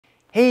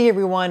Hey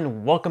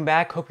everyone, welcome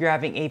back. Hope you're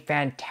having a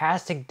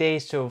fantastic day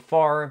so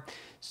far.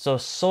 So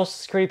Social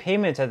Security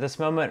payments at this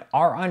moment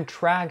are on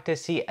track to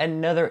see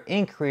another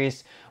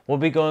increase. We'll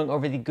be going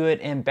over the good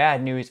and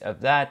bad news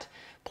of that.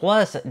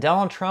 Plus,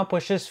 Donald Trump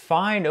was just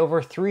fined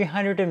over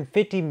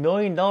 $350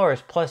 million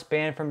plus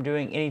banned from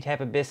doing any type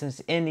of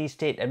business in the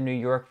state of New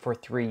York for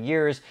 3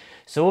 years.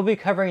 So we'll be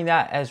covering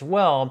that as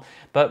well.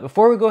 But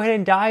before we go ahead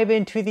and dive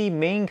into the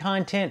main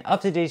content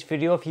of today's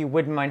video, if you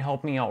wouldn't mind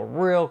helping me out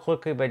real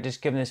quickly by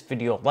just giving this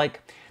video a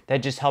like,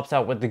 that just helps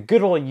out with the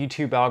good old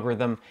YouTube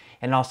algorithm,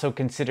 and also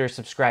consider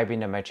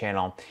subscribing to my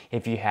channel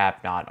if you have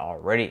not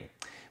already.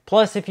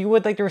 Plus, if you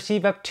would like to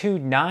receive up to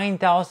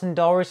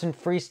 $9,000 in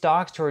free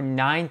stocks or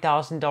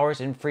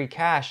 $9,000 in free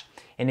cash,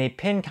 in a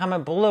pinned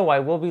comment below, I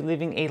will be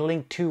leaving a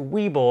link to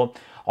Webull.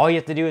 All you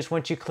have to do is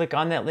once you click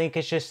on that link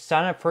is just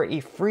sign up for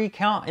a free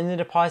account and then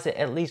deposit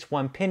at least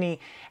 1 penny.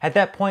 At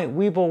that point,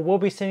 Webull will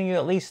be sending you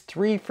at least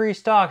 3 free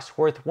stocks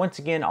worth, once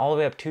again, all the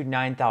way up to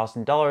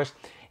 $9,000.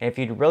 And if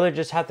you'd rather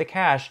just have the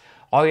cash,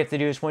 all you have to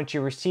do is once you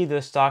receive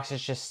those stocks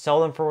is just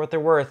sell them for what they're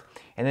worth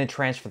and then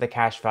transfer the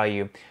cash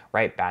value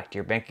right back to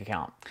your bank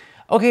account.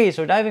 Okay,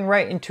 so diving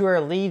right into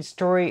our lead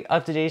story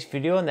of today's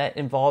video, and that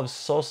involves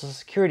Social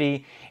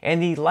Security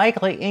and the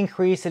likely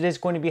increase that is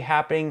going to be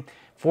happening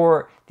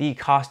for the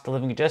cost of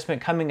living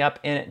adjustment coming up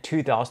in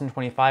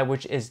 2025,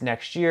 which is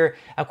next year.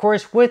 Of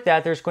course, with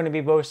that, there's going to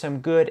be both some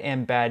good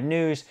and bad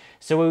news,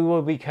 so we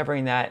will be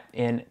covering that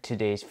in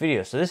today's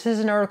video. So this is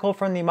an article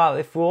from the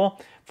Motley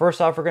Fool. First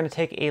off, we're going to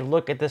take a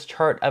look at this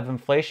chart of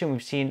inflation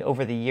we've seen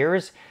over the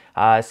years.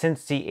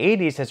 Since the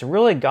 80s has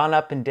really gone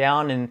up and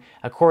down, and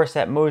of course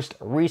that most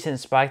recent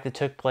spike that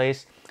took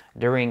place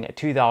during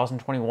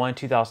 2021,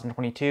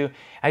 2022.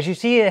 As you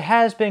see, it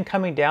has been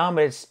coming down,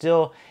 but it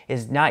still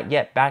is not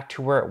yet back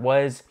to where it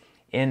was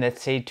in,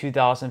 let's say,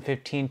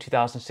 2015,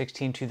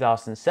 2016,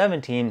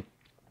 2017.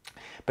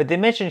 But they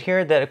mentioned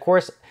here that, of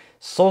course,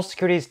 Social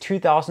Security's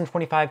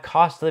 2025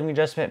 cost of living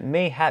adjustment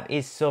may have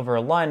a silver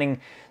lining.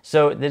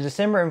 So the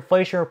December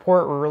inflation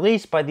report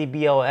released by the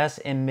BLS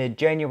in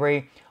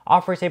mid-January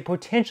offers a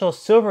potential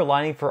silver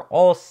lining for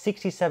all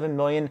 67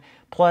 million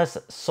plus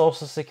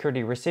Social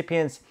Security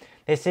recipients.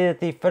 They say that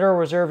the Federal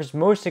Reserve's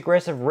most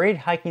aggressive rate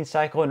hiking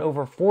cycle in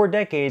over 4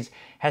 decades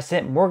has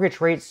sent mortgage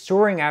rates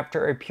soaring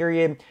after a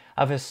period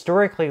of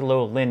historically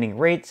low lending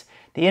rates.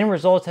 The end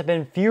results have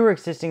been fewer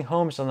existing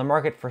homes on the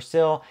market for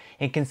sale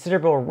and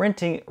considerable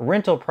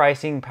rental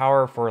pricing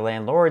power for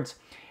landlords.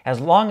 As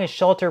long as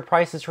shelter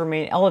prices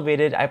remain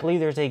elevated, I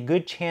believe there's a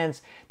good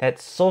chance that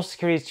Social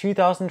Security's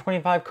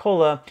 2025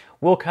 COLA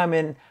will come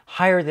in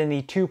higher than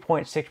the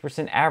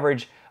 2.6%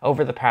 average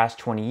over the past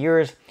 20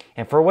 years.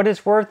 And for what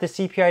it's worth, the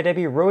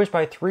CPIW rose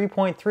by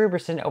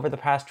 3.3% over the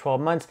past 12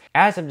 months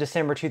as of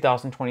December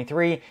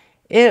 2023.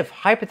 If,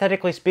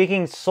 hypothetically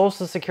speaking,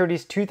 Social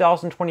Security's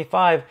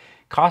 2025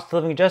 cost of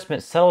living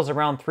adjustment settles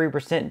around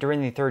 3%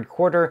 during the third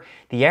quarter,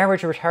 the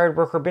average retired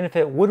worker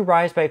benefit would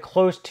rise by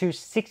close to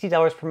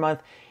 $60 per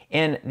month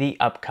in the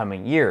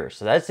upcoming year.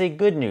 So that's a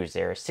good news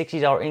there. A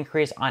 $60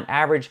 increase on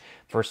average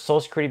for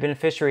Social Security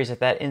beneficiaries if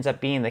that ends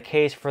up being the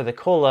case for the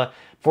COLA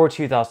for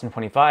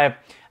 2025.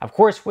 Of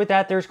course, with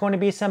that, there's going to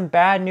be some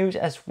bad news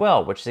as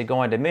well, which they go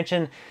on to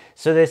mention.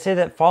 So they say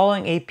that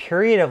following a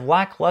period of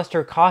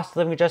lackluster cost of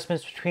living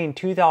adjustments between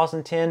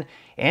 2010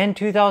 and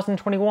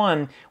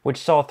 2021, which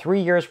saw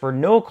 3 years where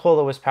no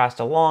COLA was passed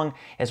along,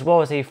 as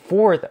well as a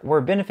fourth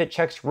where benefit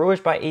checks rose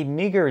by a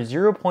meager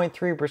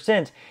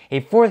 0.3%, a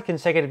fourth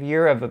consecutive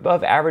year of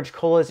above average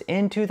COLAs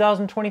in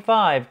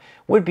 2025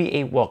 would be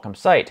a welcome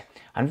sight.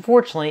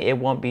 Unfortunately, it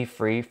won't be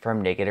free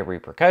from negative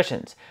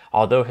repercussions.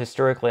 Although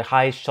historically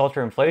high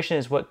shelter inflation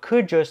is what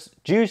could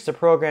just juice the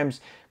program's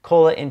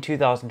COLA in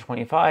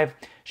 2025,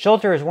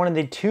 shelter is one of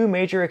the 2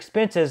 major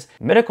expenses,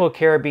 medical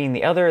care being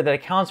the other, that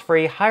accounts for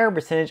a higher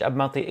percentage of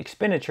monthly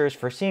expenditures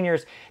for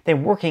seniors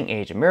than working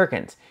age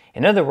Americans.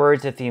 In other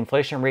words, if the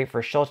inflation rate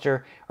for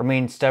shelter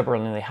remains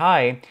stubbornly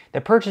high,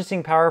 the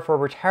purchasing power for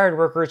retired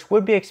workers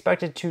would be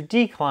expected to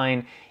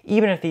decline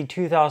even if the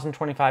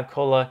 2025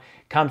 COLA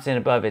comes in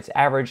above its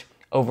average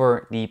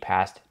over the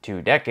past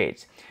 2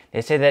 decades.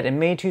 They say that in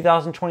May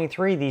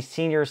 2023, the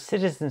Senior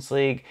Citizens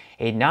League,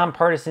 a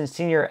nonpartisan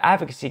senior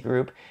advocacy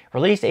group,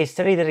 released a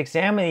study that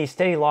examined the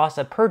steady loss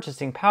of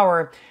purchasing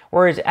power,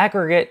 whereas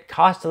aggregate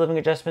cost of living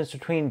adjustments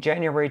between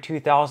January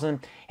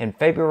 2000 and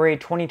February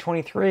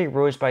 2023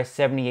 rose by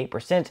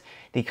 78%.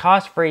 The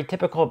cost for a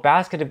typical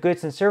basket of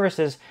goods and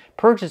services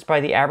purchased by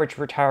the average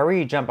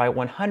retiree jumped by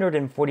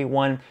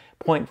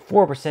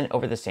 141.4%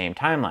 over the same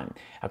timeline.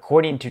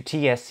 According to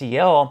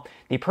TSCL,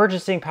 the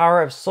purchasing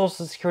power of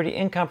Social Security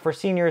income for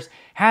seniors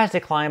has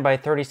declined by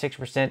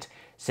 36%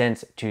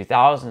 since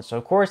 2000. So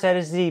of course that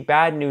is the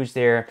bad news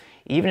there.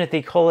 Even if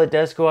the COLA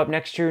does go up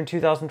next year in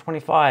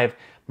 2025,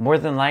 more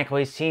than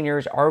likely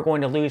seniors are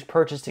going to lose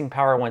purchasing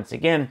power once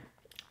again.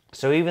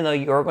 So even though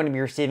you are going to be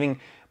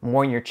receiving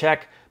more in your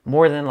check,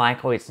 more than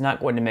likely it's not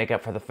going to make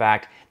up for the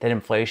fact that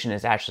inflation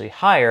is actually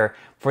higher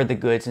for the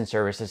goods and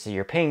services that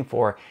you're paying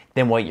for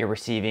than what you're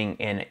receiving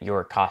in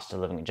your cost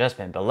of living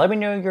adjustment. But let me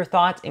know your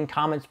thoughts in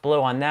comments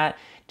below on that.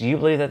 Do you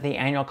believe that the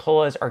annual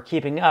COLAs are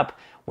keeping up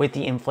with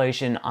the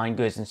inflation on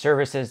goods and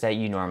services that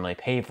you normally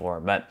pay for?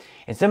 But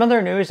in some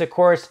other news, of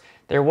course,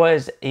 there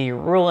was a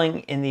ruling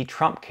in the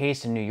Trump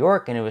case in New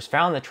York, and it was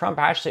found that Trump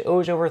actually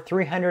owes over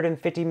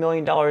 $350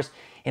 million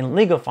in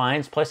legal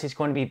fines, plus he's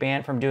going to be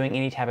banned from doing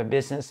any type of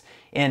business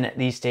in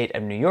the state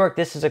of New York.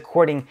 This is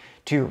according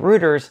to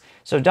Reuters.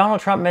 So Donald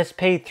Trump must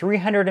pay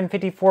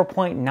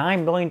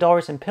 $354.9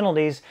 million in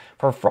penalties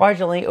for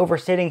fraudulently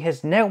overstating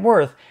his net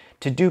worth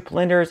to dupe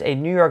lenders, a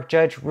New York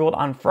judge ruled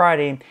on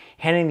Friday,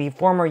 handing the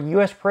former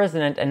U.S.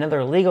 president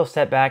another legal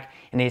setback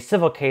in a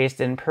civil case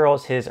that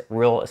imperils his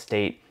real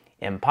estate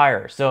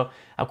empire. So,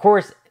 of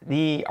course,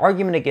 the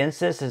argument against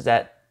this is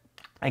that,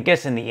 I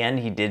guess in the end,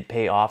 he did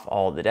pay off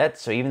all the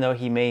debts. So even though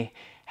he may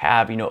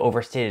have,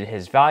 overstated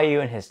his value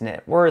and his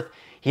net worth,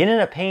 he ended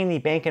up paying the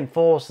bank in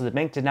full, so the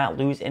bank did not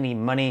lose any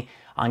money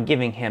on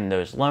giving him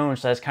those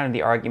loans. So that's kind of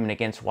the argument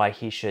against why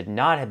he should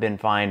not have been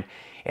fined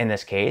in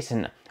this case.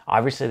 And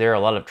obviously, there are a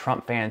lot of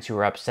Trump fans who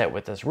are upset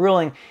with this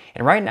ruling.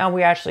 And right now,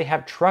 we actually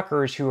have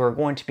truckers who are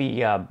going to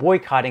be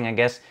boycotting, I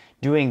guess,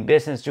 doing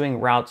business, doing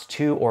routes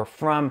to or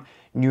from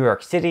New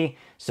York City.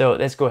 So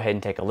let's go ahead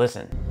and take a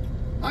listen.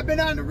 I've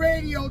been on the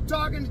radio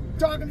talking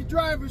to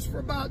drivers for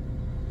about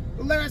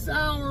the last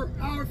hour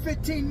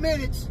 15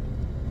 minutes.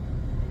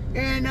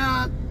 And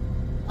I'm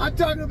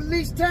talking to at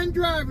least 10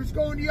 drivers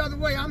going the other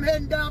way. I'm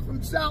heading down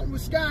from Southern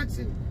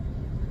Wisconsin.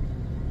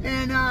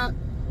 And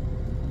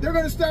they're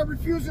going to start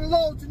refusing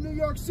loads in New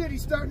York City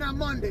starting on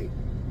Monday.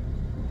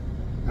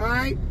 All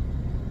right?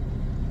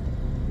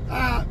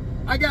 I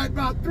got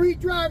about 3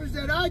 drivers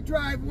that I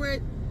drive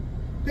with.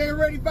 They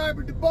already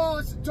vibrated the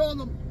boss and told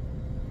them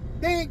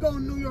they ain't going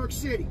to New York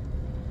City.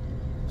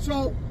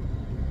 So,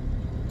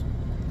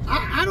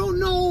 I don't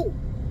know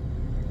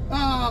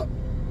how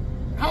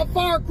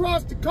far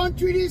across the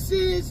country this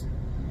is,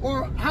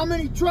 or how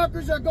many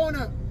truckers are going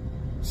to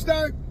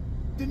start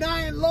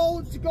denying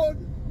loads to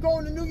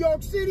going to New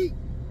York City.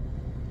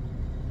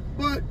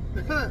 But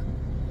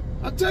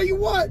I'll tell you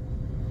what,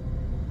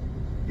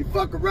 you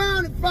fuck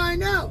around and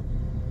find out.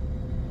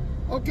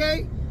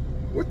 Okay?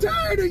 We're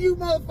tired of you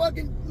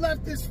motherfucking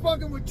leftists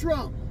fucking with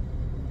Trump.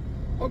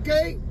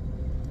 Okay?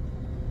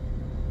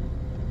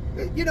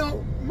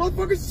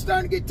 Motherfuckers are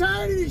starting to get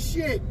tired of this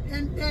shit.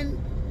 And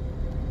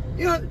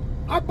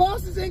our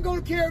bosses ain't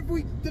gonna care if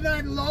we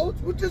deny the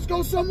loads. We'll just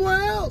go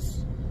somewhere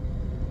else.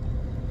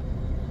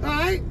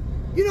 Alright?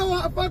 You know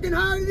how fucking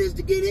hard it is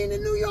to get into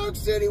New York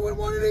City with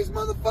one of these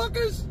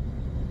motherfuckers?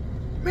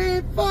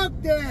 Man, fuck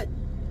that.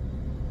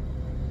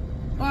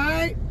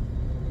 Alright?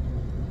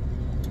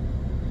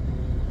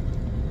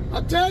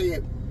 I'll tell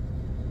you,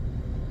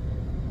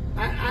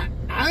 I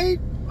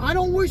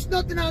don't wish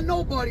nothing on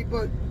nobody,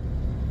 but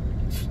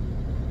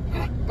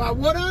by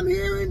what I'm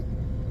hearing,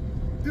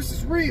 this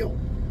is real.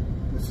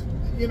 This,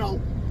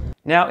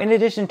 Now, in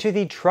addition to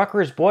the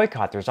truckers'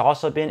 boycott, there's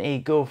also been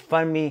a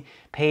GoFundMe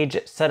page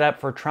set up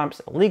for Trump's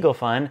legal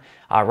fund.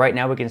 Right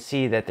now, we can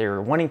see that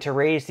they're wanting to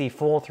raise the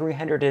full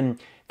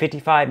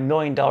 $355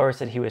 million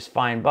that he was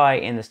fined by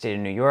in the state of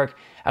New York.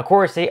 Of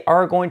course, they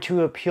are going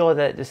to appeal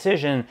that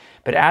decision,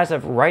 but as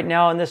of right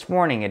now and this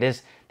morning,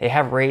 they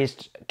have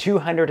raised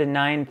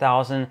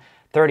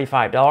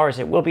 $209,035.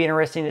 It will be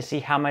interesting to see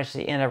how much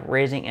they end up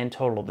raising in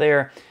total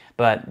there.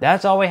 But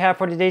that's all we have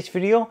for today's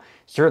video.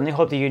 Certainly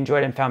hope that you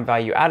enjoyed and found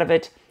value out of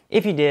it.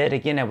 If you did,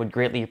 again, I would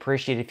greatly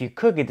appreciate if you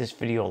could give this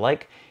video a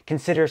like.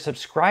 Consider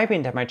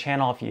subscribing to my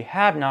channel if you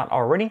have not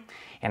already,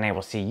 and I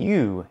will see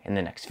you in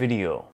the next video.